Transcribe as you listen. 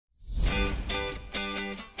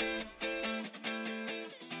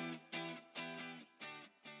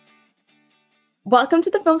Welcome to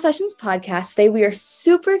the Film Sessions podcast. Today we are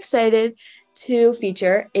super excited to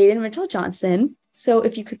feature Aidan Mitchell-Johnson. So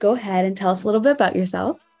if you could go ahead and tell us a little bit about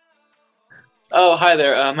yourself. Oh, hi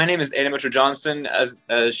there. My name is Aidan Mitchell-Johnson, as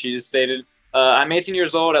she just stated. I'm 18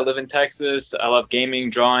 years old. I live in Texas. I love gaming,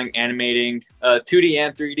 drawing, animating, 2D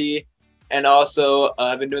and 3D. And also,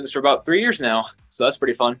 I've been doing this for about 3 years now. So that's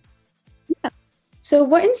pretty fun. Yeah. So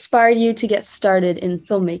what inspired you to get started in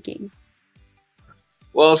filmmaking?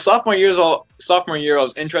 Well, sophomore year, I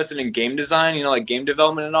was interested in game design, like game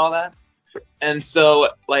development and all that. And so,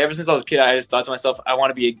 ever since I was a kid, I just thought to myself, I want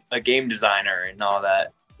to be a game designer and all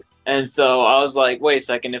that. And so I was like, wait a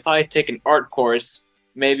second, if I take an art course,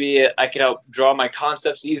 maybe I could help draw my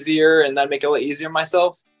concepts easier and that'd make it a little easier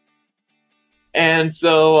myself. And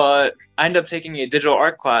so I ended up taking a digital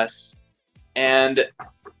art class and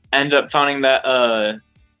ended up finding that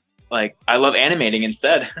I love animating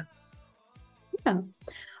instead. Yeah.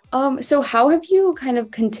 So how have you kind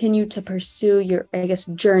of continued to pursue your,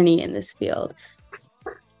 journey in this field?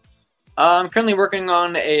 I'm currently working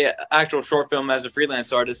on a actual short film as a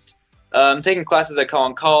freelance artist. I'm taking classes I call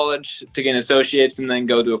in college to get associates and then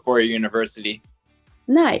go to a four-year university.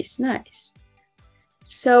 Nice.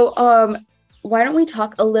 So why don't we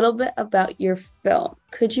talk a little bit about your film?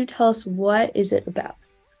 Could you tell us what is it about?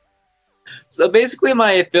 So basically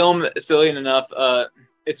my film, silly enough,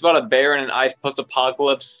 it's about a bear in an ice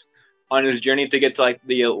post-apocalypse on his journey to get to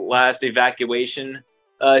the last evacuation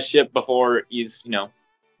ship before he's,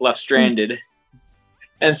 left stranded.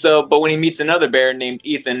 And so, but when he meets another bear named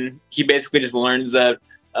Ethan, he basically just learns that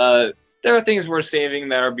there are things worth saving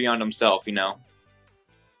that are beyond himself,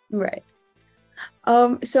 Right.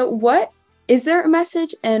 So what is there a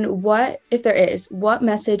message, and if there is, what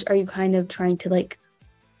message are you kind of trying to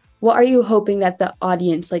what are you hoping that the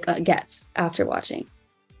audience gets after watching?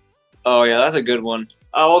 Oh yeah, that's a good one.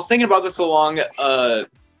 I was thinking about this along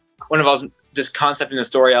when I was just concepting the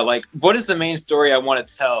story out, what is the main story I want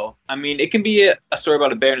to tell? I mean, it can be a story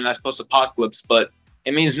about a bear in a nice post-apocalypse, but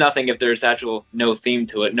it means nothing if there's no theme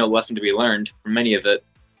to it, no lesson to be learned from any of it,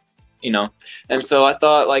 And so I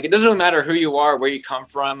thought, it doesn't really matter who you are, where you come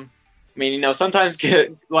from. I mean, sometimes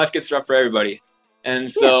life gets rough for everybody. And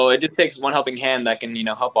so It just takes one helping hand that can,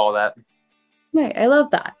 help all that. Right, I love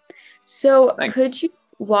that. So Thanks. Could you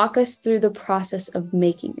walk us through the process of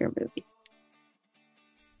making your movie?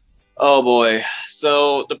 Oh boy.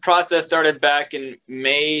 So the process started back in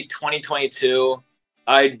May 2022.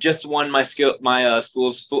 I just won my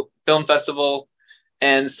school's film festival.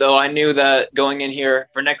 And so I knew that going in here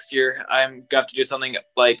for next year, I'm going to have to do something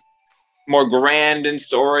more grand in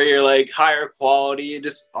story or higher quality,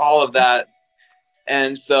 just all of that.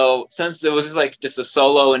 And so since it was just a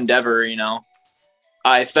solo endeavor,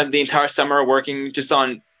 I spent the entire summer working just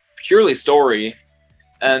on purely story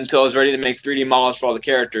until I was ready to make 3D models for all the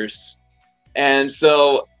characters. And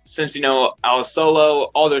so since, I was solo,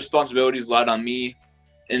 all the responsibilities lied on me.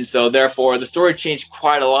 And so therefore the story changed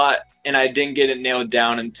quite a lot, and I didn't get it nailed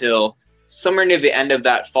down until somewhere near the end of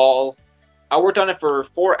that fall. I worked on it for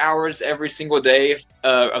 4 hours every single day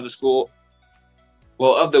of the school.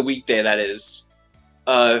 Well, of the weekday, that is.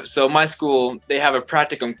 So my school, they have a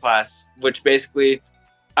practicum class, which basically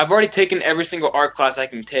I've already taken every single art class I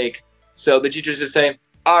can take. So the teachers just say,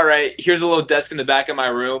 all right, here's a little desk in the back of my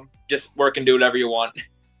room. Just work and do whatever you want.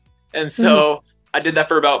 And so I did that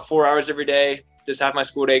for about 4 hours every day, just have my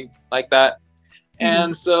school day like that.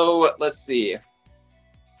 And so let's see.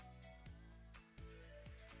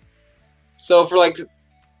 So for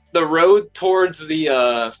the road towards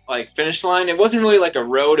the finish line, it wasn't really like a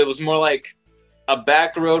road. It was more like a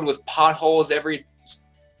back road with potholes every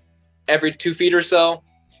 2 feet or so,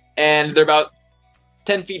 and they're about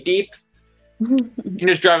 10 feet deep. You're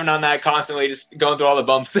just driving on that constantly, just going through all the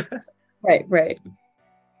bumps. Right.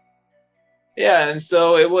 Yeah, and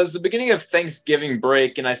so it was the beginning of Thanksgiving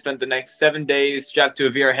break, and I spent the next 7 days strapped to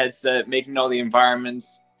a VR headset, making all the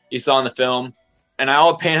environments you saw in the film, and I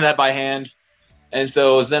all painted that by hand. And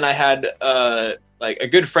so then I had a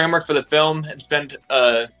good framework for the film, and spent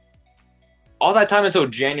all that time until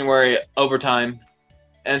January overtime.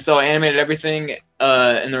 And so I animated everything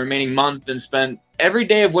in the remaining month and spent every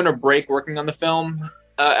day of winter break working on the film.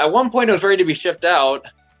 At one point, it was ready to be shipped out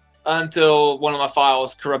until one of my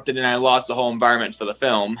files corrupted and I lost the whole environment for the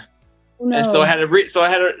film. No. And so I had to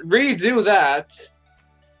redo that,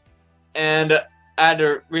 and I had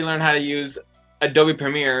to relearn how to use Adobe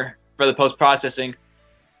Premiere for the post-processing.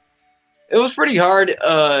 It was pretty hard,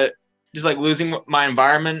 just losing my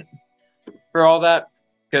environment for all that,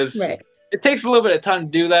 because it takes a little bit of time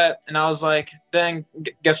to do that. And I was like, dang,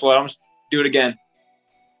 guess what? I'm just do it again.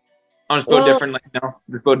 I'm just build different,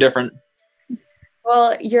 just build different.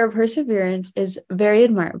 Well, your perseverance is very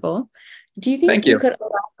admirable. Do you think Thank you you. could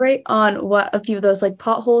elaborate on what a few of those like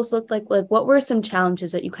potholes looked like? Like, what were some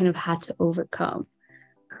challenges that you kind of had to overcome?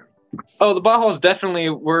 Oh, the potholes definitely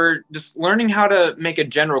were just learning how to make a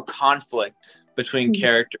general conflict between Mhm.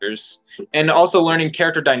 characters and also learning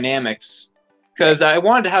character dynamics because Right. I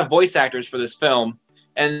wanted to have voice actors for this film.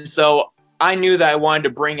 And so I knew that I wanted to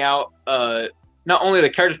bring out not only the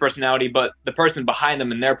character's personality, but the person behind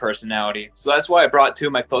them and their personality. So that's why I brought two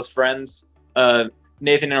of my close friends, uh,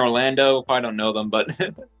 Nathan and Orlando. I don't know them, but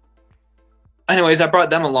anyways, I brought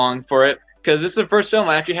them along for it because this is the first film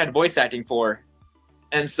I actually had voice acting for.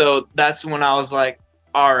 And so that's when I was like,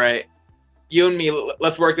 all right, you and me,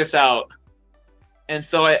 let's work this out. And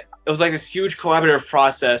so it was like this huge collaborative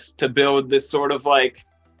process to build this sort of like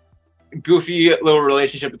goofy little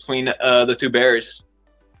relationship between the two bears.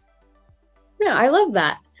 Yeah, I love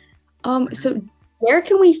that. So where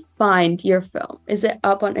can we find your film? Is it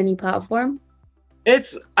up on any platform? I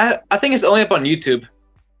think it's only up on YouTube.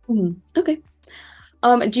 Okay.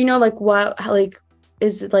 Do you know like like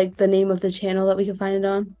is it like the name of the channel that we can find it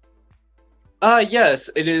on? Yes,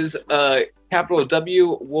 it is capital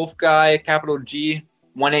W, Wolf Guy, capital G,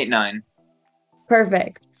 189.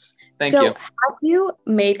 Perfect. Thank So you. have you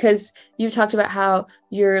made, because you talked about how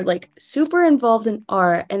you're like super involved in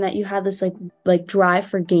art and that you had this like drive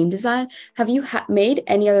for game design. Have you made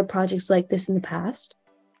any other projects like this in the past?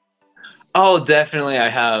 Oh, definitely I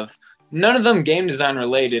have. None of them game design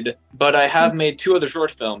related, but I have made two other short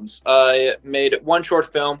films. I made one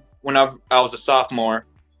short film when I was a sophomore.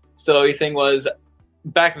 So the thing was,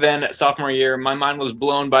 back then, sophomore year, my mind was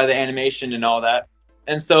blown by the animation and all that.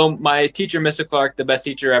 And so my teacher, Mr. Clark, the best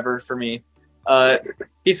teacher ever for me, uh,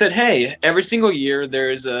 he said, "Hey, every single year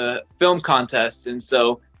there's a film contest, and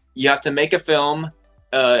so you have to make a film,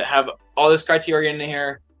 have all this criteria in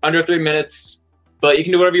here, under 3 minutes, but you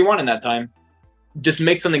can do whatever you want in that time. Just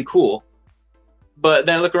make something cool." But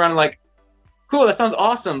then I look around and like, cool, that sounds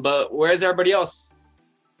awesome, but where's everybody else?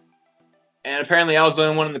 And apparently I was the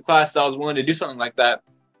only one in the class that was willing to do something like that.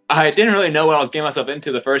 I didn't really know what I was getting myself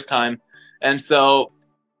into the first time. And so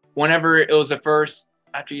whenever it was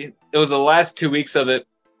actually, it was the last 2 weeks of it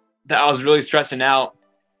that I was really stressing out.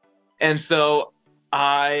 And so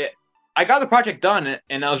I I got the project done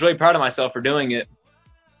and I was really proud of myself for doing it.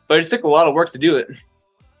 But it just took a lot of work to do it.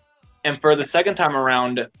 And for the second time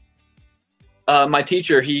around, my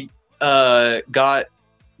teacher, he got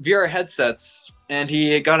VR headsets and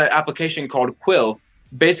he got an application called Quill.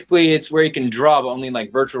 Basically, it's where you can draw, but only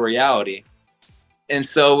like virtual reality. And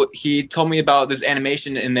so he told me about this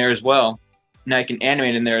animation in there as well. And I can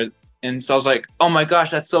animate in there. And so I was like, oh my gosh,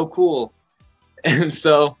 that's so cool. And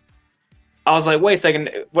so I was like, wait a second,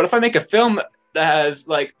 what if I make a film that has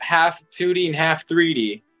like half 2D and half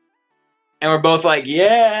 3D? And we're both like,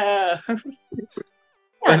 yeah, Yeah,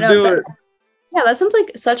 let's no, do it. yeah, that sounds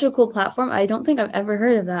like such a cool platform. I don't think I've ever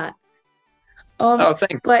heard of that. Oh,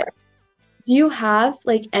 thanks. But do you have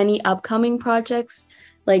like any upcoming projects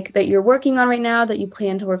like that you're working on right now that you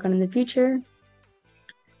plan to work on in the future?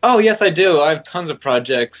 Oh, yes, I do. I have tons of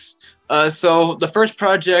projects. So the first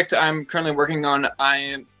project I'm currently working on, I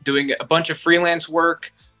am doing a bunch of freelance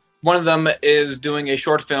work. One of them is doing a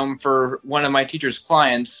short film for one of my teacher's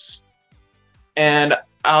clients, and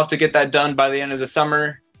I'll have to get that done by the end of the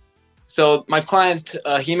summer. So my client,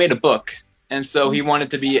 he made a book, and so he wanted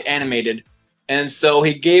to be animated. And so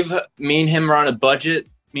he gave me and him around a budget.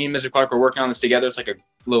 Me and Mr. Clark were working on this together. It's like a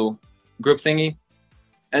little group thingy.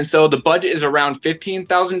 And so the budget is around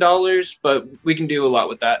 $15,000, but we can do a lot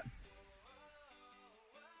with that.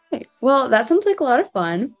 Okay. Well, that sounds like a lot of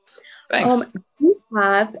fun. Thanks. Do you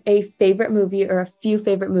have a favorite movie or a few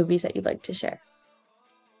favorite movies that you'd like to share?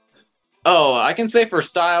 Oh, I can say for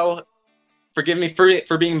style, forgive me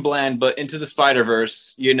for being bland, but Into the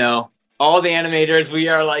Spider-Verse, all the animators, we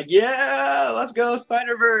are like, yeah, let's go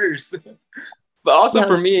Spider-Verse. But also Yeah.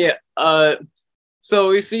 for me, so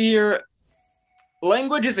we see here,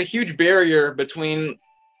 language is a huge barrier between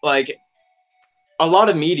like a lot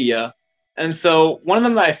of media. And so one of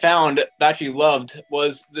them that I found that I actually loved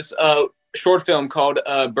was this short film called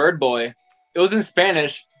Bird Boy. It was in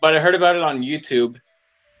Spanish, but I heard about it on YouTube.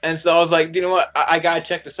 And so I was like, do you know what? I gotta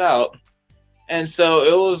check this out. And so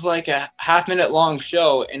it was like a half-minute long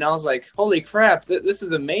show. And I was like, holy crap, this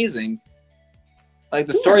is amazing. Like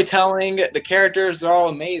the Yeah. storytelling, the characters, they're all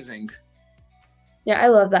amazing. Yeah, I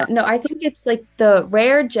love that. No, I think it's like the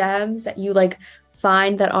rare gems that you like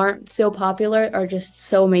find that aren't so popular are just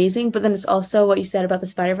so amazing. But then it's also what you said about the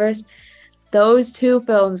Spider-Verse. Those two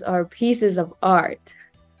films are pieces of art.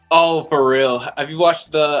 Oh, for real. Have you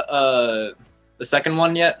watched the second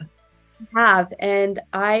one yet? have, and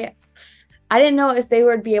I didn't know if they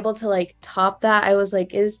would be able to like top that. I was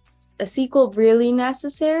like, is a sequel really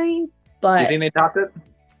necessary? Do you But think they topped it?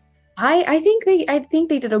 I think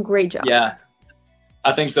they did a great job. Yeah,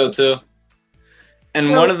 I think so too.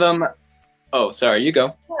 And one So of them, oh, sorry, you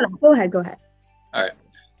go. go ahead, go ahead. All right.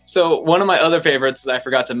 So one of my other favorites that I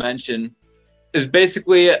forgot to mention is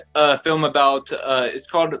basically a film about, it's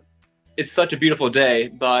called It's Such a Beautiful Day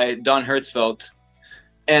by Don Hertzfeldt.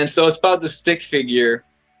 And so it's about the stick figure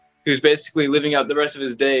who's basically living out the rest of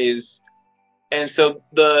his days. And so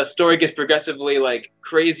the story gets progressively like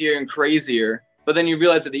crazier and crazier. But then you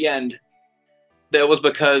realize at the end that it was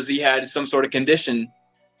because he had some sort of condition.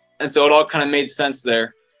 And so it all kind of made sense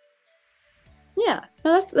there. Yeah,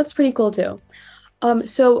 no, that's pretty cool too.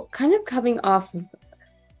 So kind of coming off of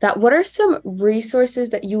that, what are some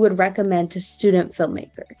resources that you would recommend to student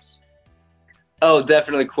filmmakers? Oh,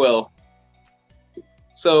 definitely Quill.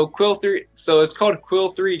 So it's called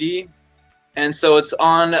Quill 3D, and so it's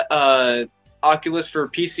on Oculus for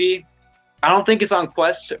PC. I don't think it's on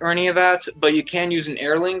Quest or any of that, but you can use an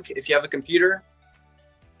Airlink if you have a computer.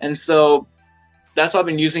 And so that's what I've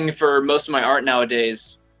been using for most of my art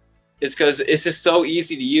nowadays, is because it's just so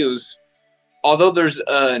easy to use. Although there's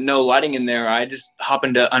no lighting in there, I just hop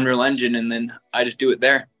into Unreal Engine and then I just do it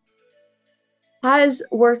there. Has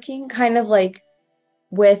working kind of like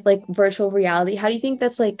with like virtual reality, how do you think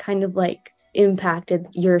that's like kind of like impacted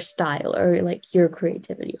your style or like your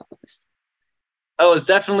creativity almost? Oh, it's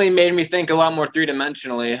definitely made me think a lot more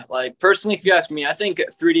three-dimensionally. Like personally, if you ask me, I think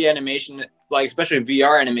 3D animation, like especially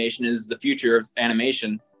VR animation, is the future of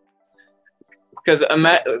animation. Because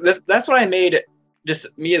that's what I made,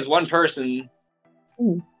 just me as one person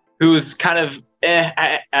who's kind of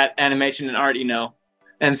at animation and art,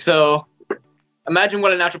 And so imagine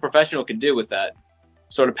what a natural professional could do with that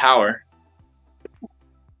sort of power.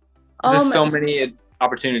 There's so many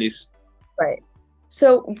opportunities. Right.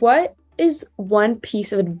 So what is one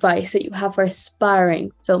piece of advice that you have for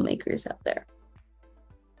aspiring filmmakers out there?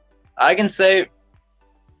 I can say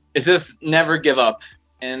it's just never give up,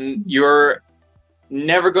 and you're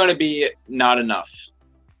never going to be not enough,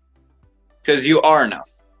 because you are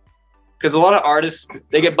enough. Because a lot of artists,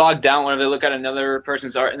 they get bogged down whenever they look at another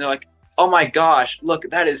person's art and they're like, oh my gosh, look,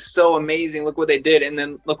 that is so amazing. Look what they did. And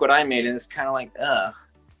then look what I made. And it's kind of like, ugh.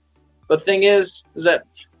 But the thing is that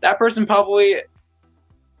person probably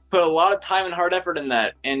put a lot of time and hard effort in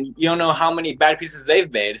that. And you don't know how many bad pieces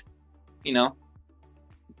they've made, Yeah,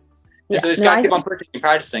 so you just got to keep on pushing and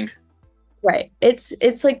practicing. Right.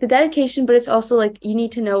 It's like the dedication, but it's also like you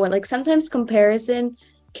need to know when, like sometimes comparison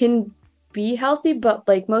can be healthy, but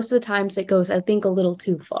like most of the times it goes, I think, a little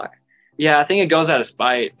too far. Yeah, I think it goes out of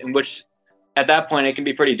spite, in which at that point it can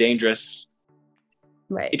be pretty dangerous.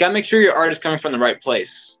 Right. You got to make sure your art is coming from the right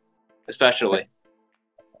place, especially.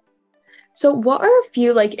 So what are a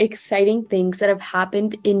few like exciting things that have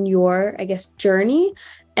happened in your, I guess, journey?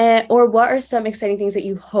 Or what are some exciting things that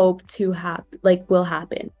you hope to have, like will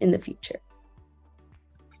happen in the future?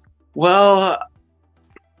 Well,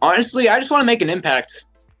 honestly, I just want to make an impact.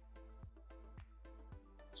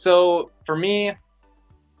 So for me,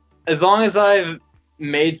 as long as I've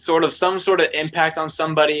made some sort of impact on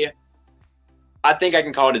somebody, I think I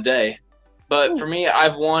can call it a day. But for me,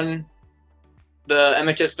 I've won the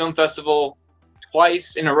MHS Film Festival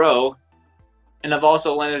twice in a row, and I've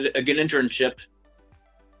also landed a good internship.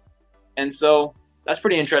 And so that's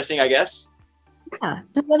pretty interesting, I guess. Yeah,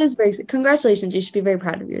 that is very, congratulations. You should be very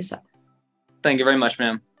proud of yourself. Thank you very much,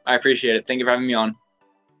 ma'am. I appreciate it. Thank you for having me on.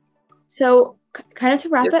 So kind of to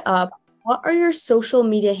wrap it up, what are your social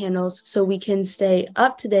media handles so we can stay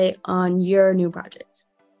up to date on your new projects?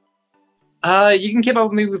 You can keep up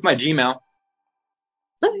with me with my Gmail.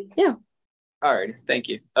 Okay, yeah. All right, thank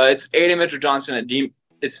you. It's Aidan Mitchell-Johnson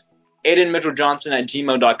it's Aidan Mitchell-Johnson at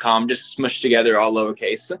gmail.com, just smushed together, all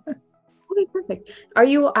lowercase. Okay, perfect. Are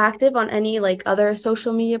you active on any like other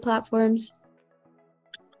social media platforms?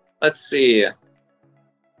 Let's see.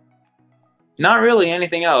 Not really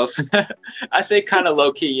anything else. I say kind of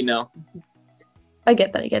low key, I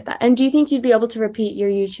get that. And do you think you'd be able to repeat your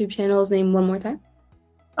YouTube channel's name one more time?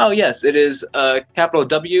 Oh, yes. It is capital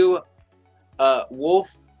W,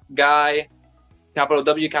 Wolf Guy, capital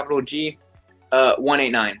W, capital G,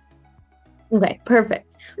 189. Okay,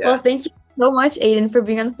 perfect. Yeah. Well, thank you so much, Aidan, for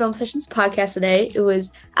being on the Film Sessions podcast today. It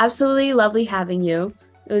was absolutely lovely having you.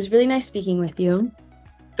 It was really nice speaking with you.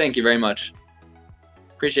 Thank you very much.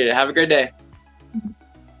 Appreciate it. Have a great day.